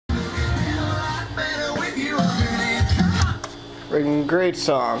Friggin' great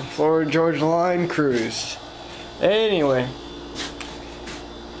song. Florida Georgia Line Cruise. Anyway,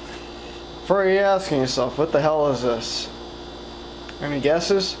 before you're asking yourself, what the hell is this? Any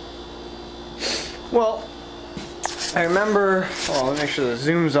guesses? Well, I remember, let me make sure the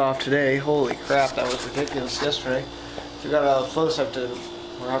zoom's off today. Holy crap, that was ridiculous yesterday. If you got a close up to,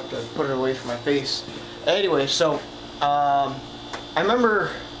 I'll have to put it away from my face. Anyway, so, I remember,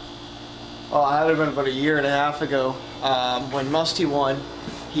 well, it had been about a year and a half ago, when Musty won,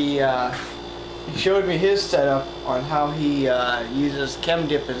 he showed me his setup on how he uses chem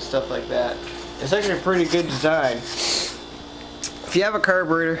dip and stuff like that. It's actually a pretty good design. If you have a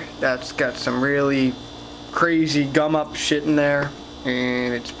carburetor that's got some really crazy gum up shit in there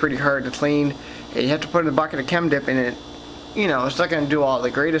and it's pretty hard to clean, and you have to put in a bucket of chem dip in it, you know, it's not going to do all the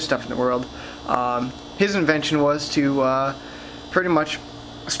greatest stuff in the world. His invention was to pretty much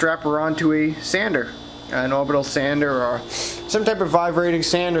strap her onto a sander, an orbital sander or some type of vibrating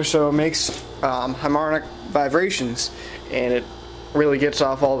sander, so it makes harmonic vibrations and it really gets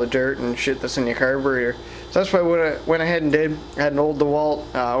off all the dirt and shit that's in your carburetor. So that's what I went ahead and did. I had an old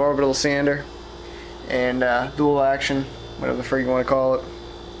DeWalt orbital sander and dual action, whatever the frig you want to call it.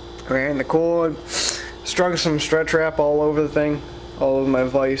 Ran the cord, strung some stretch wrap all over the thing, all over my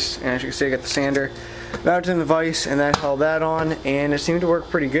vise, and as you can see I got the sander mounted in the vise, and that held that on, and it seemed to work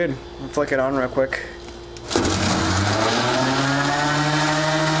pretty good. I'll flick it on real quick.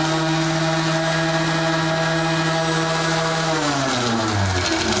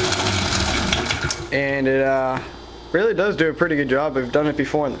 And it really does do a pretty good job. I've done it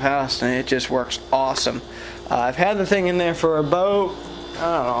before in the past and it just works awesome. I've had the thing in there for about, I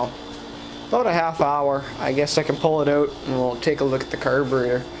don't know, about a half hour. I guess I can pull it out and we'll take a look at the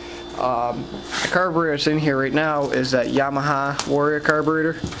carburetor. The carburetor that's in here right now is that Yamaha Warrior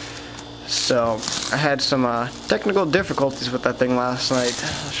carburetor. So I had some technical difficulties with that thing last night.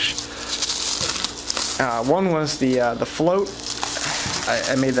 One was the float.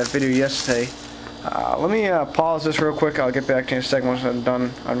 I made that video yesterday. Let me pause this real quick. I'll get back to you in a second once I'm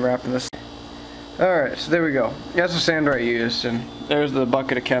done unwrapping this. Alright, so there we go. That's the sander I used, and there's the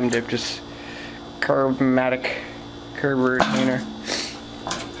bucket of chem dip, just carbomatic carburetor cleaner.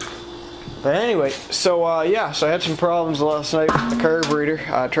 But anyway, so yeah, so I had some problems last night with the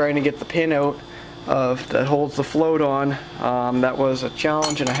carburetor, trying to get the pin out that holds the float on. That was a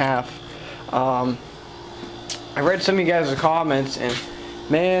challenge and a half. I read some of you guys' comments, and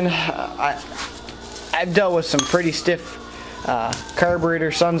man, I've dealt with some pretty stiff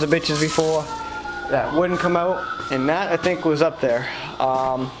carburetor sons of bitches before that wouldn't come out, and that I think was up there.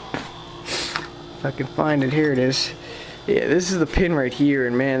 If I can find it, here it is. Yeah, this is the pin right here,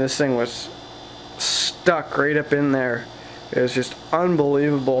 and man, this thing was stuck right up in there. It was just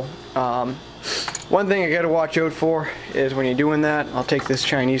unbelievable. One thing I gotta watch out for is when you're doing that, I'll take this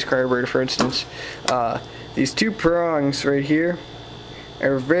Chinese carburetor for instance, these two prongs right here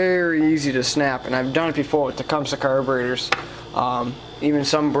are very easy to snap, and I've done it before with Tecumseh carburetors, even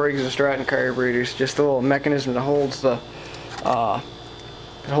some Briggs and Stratton carburetors. Just the little mechanism that holds the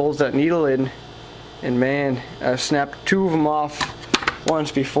that needle in, and man, I've snapped two of them off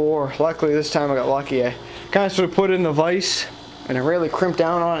once before. Luckily this time I got lucky. I kind of sort of put it in the vise and I really crimped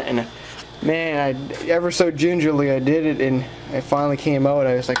down on it, and man, ever so gingerly I did it, and it finally came out.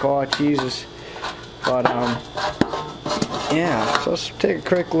 I was like, oh Jesus. But yeah, so let's take a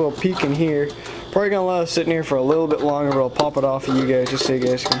quick little peek in here. Probably gonna let it sit in here for a little bit longer, but I'll pop it off for you guys just so you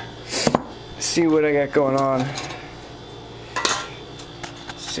guys can see what I got going on.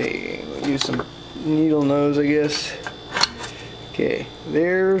 Let's see, we'll use some needle nose, I guess. Okay,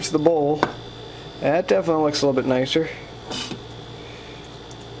 there's the bowl. That definitely looks a little bit nicer.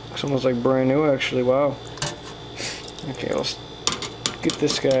 Looks almost like brand new actually, wow. Okay, let's get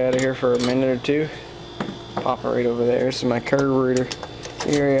this guy out of here for a minute or two. Pop it right over there. This is my carburetor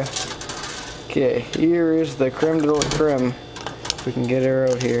area. Okay, here is the creme de la creme. If we can get her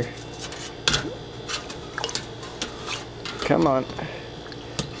out here. Come on.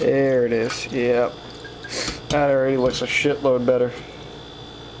 There it is. Yep. That already looks a shitload better.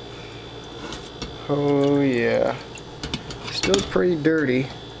 Oh yeah. Still pretty dirty.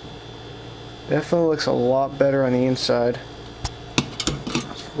 Definitely looks a lot better on the inside.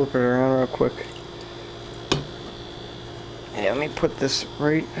 Let's flip it around real quick. Yeah, let me put this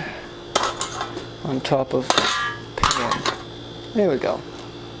right on top of the pan. There we go.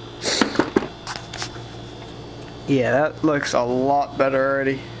 Yeah, that looks a lot better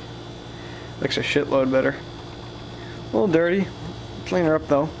already. Looks a shitload better. A little dirty. Clean her up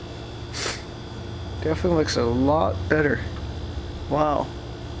though. Definitely looks a lot better. Wow.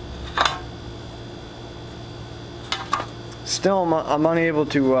 still I'm unable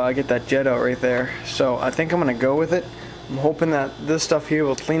to get that jet out right there. So I think I'm gonna go with it. I'm hoping that this stuff here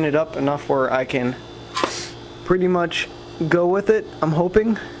will clean it up enough where I can pretty much go with it. I'm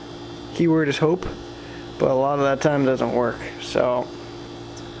hoping. Keyword is hope. But a lot of that time doesn't work. So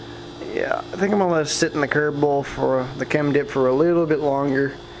yeah, I think I'm gonna let it sit in the carb bowl for the chem dip for a little bit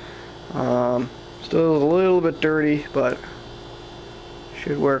longer. Still a little bit dirty, but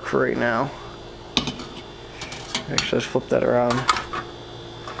should work for right now. Actually, let's flip that around.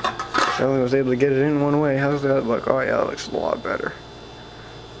 I only was able to get it in one way. How's that look? Oh yeah, that looks a lot better.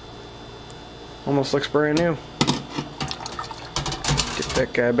 Almost looks brand new. Get that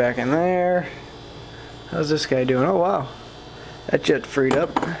guy back in there. How's this guy doing? Oh wow, that jet freed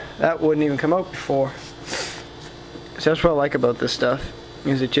up. That wouldn't even come out before. So that's what I like about this stuff,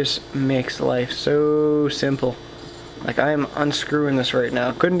 is it just makes life so simple. Like I am unscrewing this right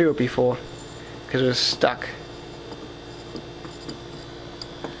now. Couldn't do it before because it was stuck.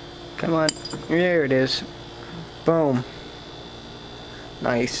 Come on, there it is. Boom.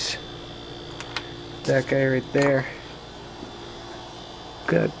 Nice. That guy right there.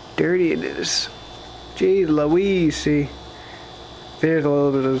 Look how dirty it is. Gee Louise, see. There's a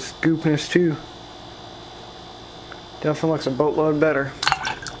little bit of scoopness too. Definitely looks a boatload better.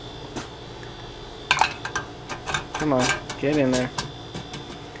 Come on, get in there.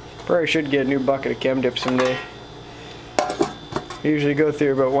 Probably should get a new bucket of chem dip someday. I usually go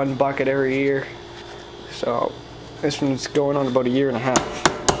through about 1 bucket every year. So this one's going on about 1.5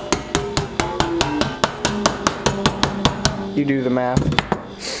 years. You do the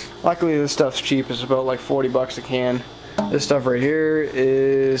math. Luckily this stuff's cheap. It's about like 40 bucks a can. This stuff right here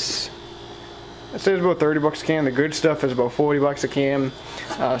is, it says about 30 bucks a can. The good stuff is about 40 bucks a can.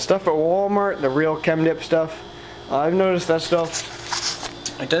 Stuff at Walmart, the real chem dip stuff, I've noticed that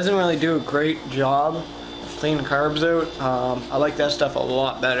stuff, it doesn't really do a great job of cleaning carbs out. I like that stuff a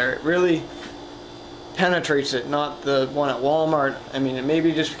lot better. It really penetrates it, not the one at Walmart. I mean, it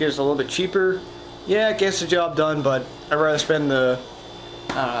maybe just because it's a little bit cheaper. Yeah, it gets the job done, but I'd rather spend the,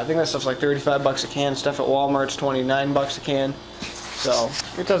 I think that stuff's like 35 bucks a can. Stuff at Walmart's 29 bucks a can. So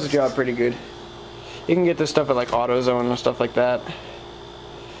it does the job pretty good. You can get this stuff at like AutoZone and stuff like that.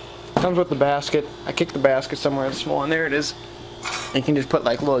 Comes with the basket. I kicked the basket somewhere in small, and there it is. You can just put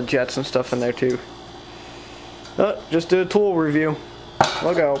like little jets and stuff in there too. Just did a tool review.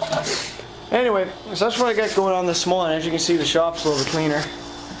 Look out. Anyway, so that's what I got going on this morning. As you can see, the shop's a little bit cleaner.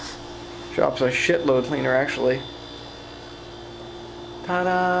 Shop's a shitload cleaner actually.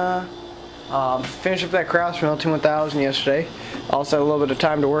 Ta-da! Finished up that Craftsman L21000 yesterday. Also had a little bit of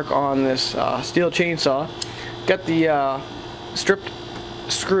time to work on this steel chainsaw. Got the stripped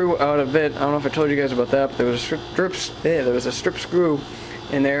screw out of it. I don't know if I told you guys about that, but there was a strip screw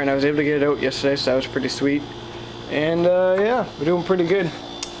in there, and I was able to get it out yesterday, so that was pretty sweet. And yeah, we're doing pretty good.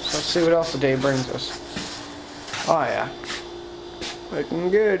 So let's see what else the day brings us. Oh yeah, looking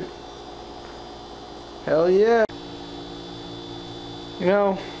good. Hell yeah. You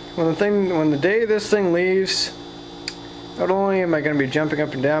know, when the day this thing leaves, not only am I going to be jumping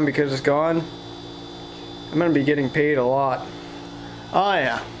up and down because it's gone, I'm going to be getting paid a lot. Oh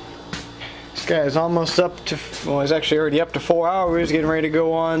yeah. This guy is almost up to, well, he's actually already up to 4 hours, getting ready to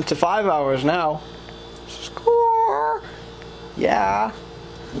go on to 5 hours now. Score! Yeah.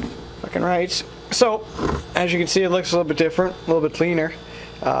 Fucking right. So, as you can see, it looks a little bit different, a little bit cleaner.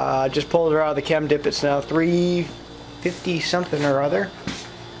 Just pulled her out of the chem dip. It's now 350 something or other.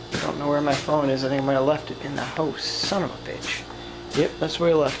 I don't know where my phone is. I think I might have left it in the house. Son of a bitch. Yep, that's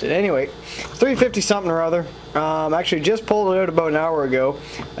where I left it. Anyway, 350 something or other. Actually just pulled it out about an hour ago.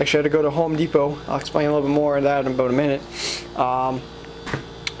 Actually I had to go to Home Depot. I'll explain a little bit more of that in about a minute.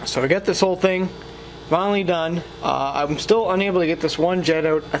 So I got this whole thing finally done. I'm still unable to get this one jet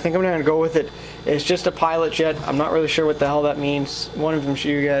out. I think I'm going to go with it. It's just a pilot jet. I'm not really sure what the hell that means. One of them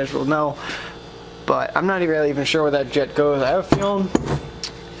you guys will know. But I'm not really even sure where that jet goes. I have a feeling.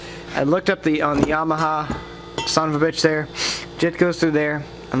 I looked up on the Yamaha, son of a bitch there. Jet goes through there,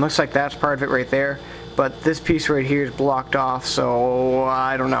 and looks like that's part of it right there. But this piece right here is blocked off, so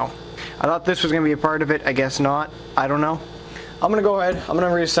I don't know. I thought this was going to be a part of it. I guess not. I don't know. I'm going to go ahead. I'm going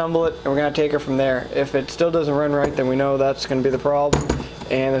to reassemble it, and we're going to take it from there. If it still doesn't run right, then we know that's going to be the problem.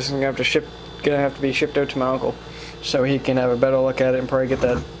 And this is going to have to be shipped out to my uncle, so he can have a better look at it and probably get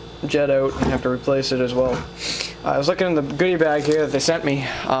that jet out and have to replace it as well. I was looking in the goodie bag here that they sent me.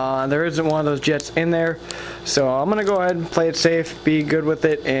 There isn't one of those jets in there, so I'm gonna go ahead and play it safe, be good with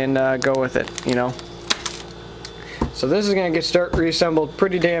it, and go with it, you know. So this is gonna start reassembled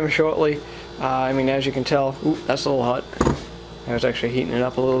pretty damn shortly. I mean, as you can tell, ooh, that's a little hot. I was actually heating it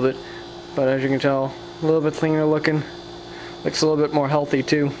up a little bit, but as you can tell, a little bit cleaner looking. Looks a little bit more healthy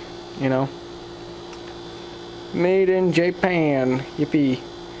too, you know. Made in Japan, yippee.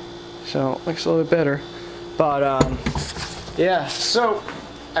 So looks a little bit better. But yeah, so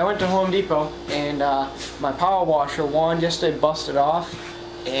I went to Home Depot and my power washer just busted off,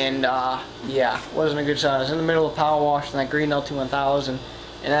 and yeah, wasn't a good sign. I was in the middle of power washing that green LT1000 and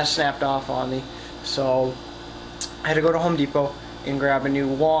that snapped off on me. So I had to go to Home Depot and grab a new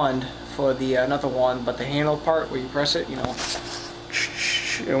wand for the not the wand but the handle part where you press it, you know,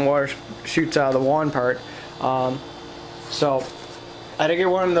 and water shoots out of the wand part. So I had to get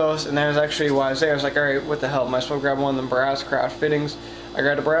one of those, and that was actually why I was there. I was like, alright, what the hell, might as well grab one of them brass craft fittings. I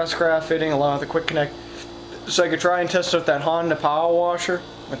grabbed a brass craft fitting along with a quick connect so I could try and test out that Honda power washer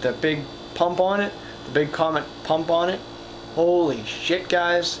with that big pump on it, the big Comet pump on it. Holy shit,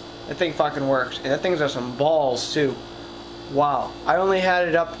 guys, that thing fucking works, and that thing's got some balls too. Wow, I only had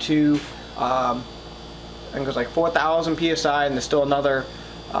it up to I think it was like 4,000 psi, and there's still another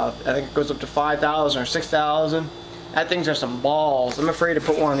I think it goes up to 5,000 or 6,000. That thing's got some balls. I'm afraid to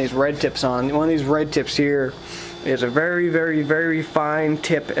put one of these red tips on. One of these red tips here is a very, very, very fine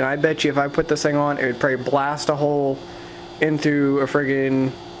tip, and I bet you if I put this thing on, it would probably blast a hole into a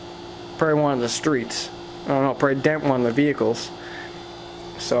friggin' probably one of the streets. I don't know, probably dent one of the vehicles.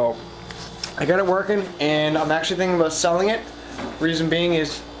 So I got it working, and I'm actually thinking about selling it. Reason being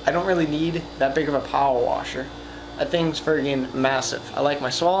is I don't really need that big of a power washer. That thing's friggin' massive. I like my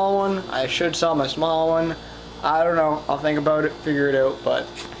small one. I should sell my small one. I don't know. I'll think about it, figure it out. But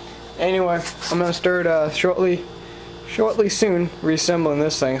anyway, I'm gonna start shortly soon reassembling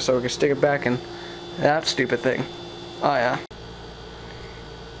this thing so we can stick it back in that stupid thing. Oh yeah.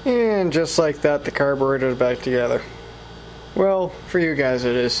 And just like that, the carburetor's back together. Well, for you guys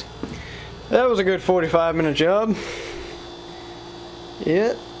it is. That was a good 45-minute job.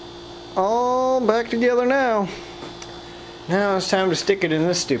 Yeah, all back together now. Now it's time to stick it in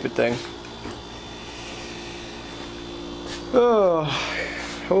this stupid thing. Oh,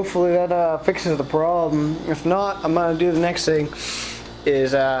 hopefully that fixes the problem. If not, I'm gonna do the next thing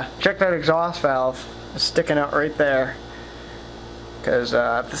is check that exhaust valve. It's sticking out right there. Because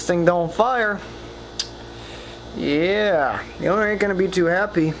if this thing don't fire, yeah, the owner ain't gonna be too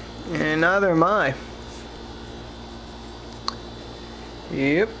happy, and neither am I.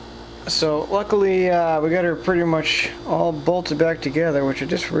 Yep. So luckily we got her pretty much all bolted back together, which I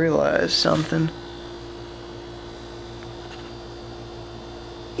just realized something.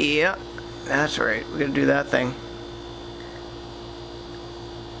 Yeah, that's right. We gotta do that thing.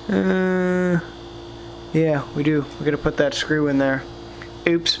 Yeah, we do. We gotta put that screw in there.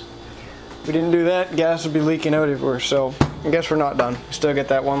 Oops. If we didn't do that, gas would be leaking out everywhere, so I guess we're not done. We still get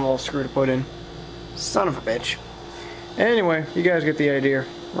that one little screw to put in. Son of a bitch. Anyway, you guys get the idea.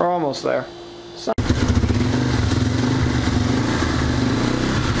 We're almost there.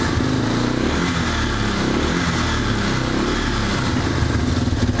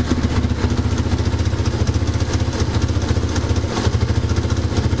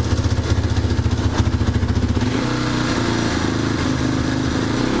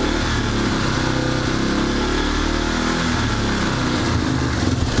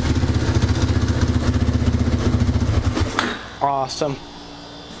 Awesome.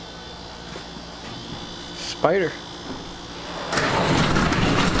 Spider.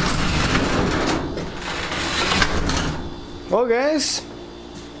 Well guys,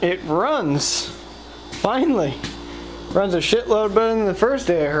 it runs. Finally. Runs a shitload better than the first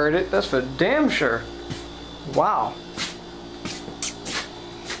day I heard it, that's for damn sure. Wow.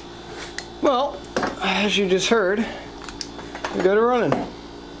 Well, as you just heard, we got it running.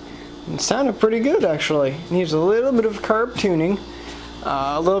 It sounded pretty good actually. Needs a little bit of carb tuning,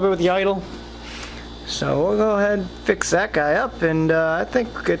 a little bit with the idle. So we'll go ahead and fix that guy up, and I think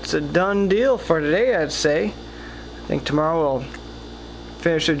it's a done deal for today, I'd say. I think tomorrow we'll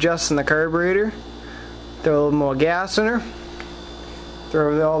finish adjusting the carburetor, throw a little more gas in her,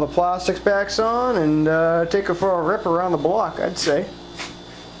 throw all the plastics back on, and take her for a rip around the block, I'd say.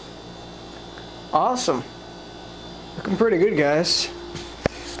 Awesome. Looking pretty good, guys.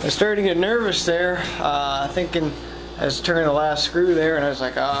 I started to get nervous there, thinking I was turning the last screw there, and I was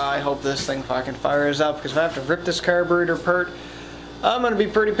like, I hope this thing fucking fires up, because if I have to rip this carburetor apart, I'm going to be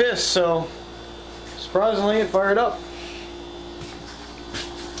pretty pissed. So surprisingly it fired up.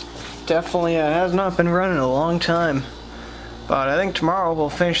 Definitely has not been running a long time, but I think tomorrow we'll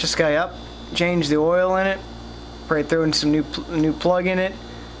finish this guy up, change the oil in it, probably throw in some new plug in it,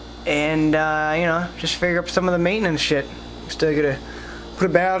 and you know, just figure up some of the maintenance shit. Still gotta put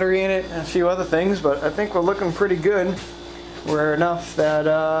a battery in it and a few other things, but I think we're looking pretty good. We're enough that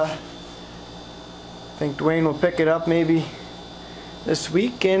I think Dwayne will pick it up maybe this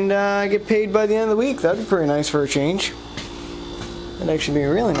week and get paid by the end of the week. That'd be pretty nice for a change. That'd actually be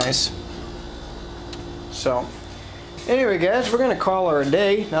really nice. So, anyway guys, we're going to call her a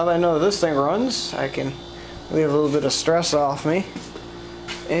day. Now that I know this thing runs, I can leave a little bit of stress off me.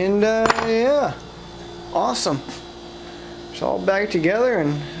 And yeah, awesome. It's all back together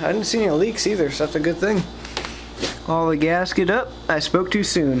and I didn't see any leaks either, so that's a good thing. All the gasket up. I spoke too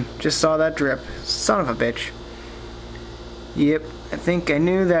soon. Just saw that drip. Son of a bitch. Yep, I think I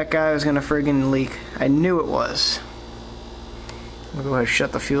knew that guy was gonna friggin' leak. I knew it was. We'll go ahead and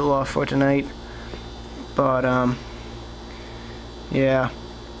shut the fuel off for tonight. But yeah,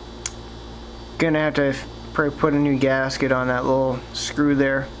 gonna have to probably put a new gasket on that little screw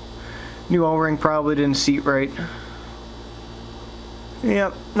there. New O-ring probably didn't seat right.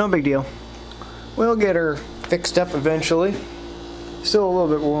 Yep, no big deal. We'll get her fixed up eventually. Still a little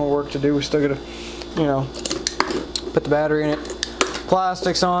bit more work to do. We still gotta, you know, put the battery in it,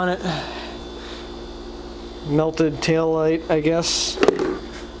 plastics on it, melted tail light, I guess.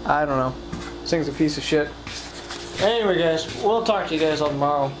 I don't know. This thing's a piece of shit. Anyway guys, we'll talk to you guys all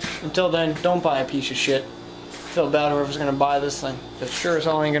tomorrow. Until then, don't buy a piece of shit. Feel bad whoever's gonna buy this thing. It sure as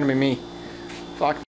hell ain't gonna be me. Fuck.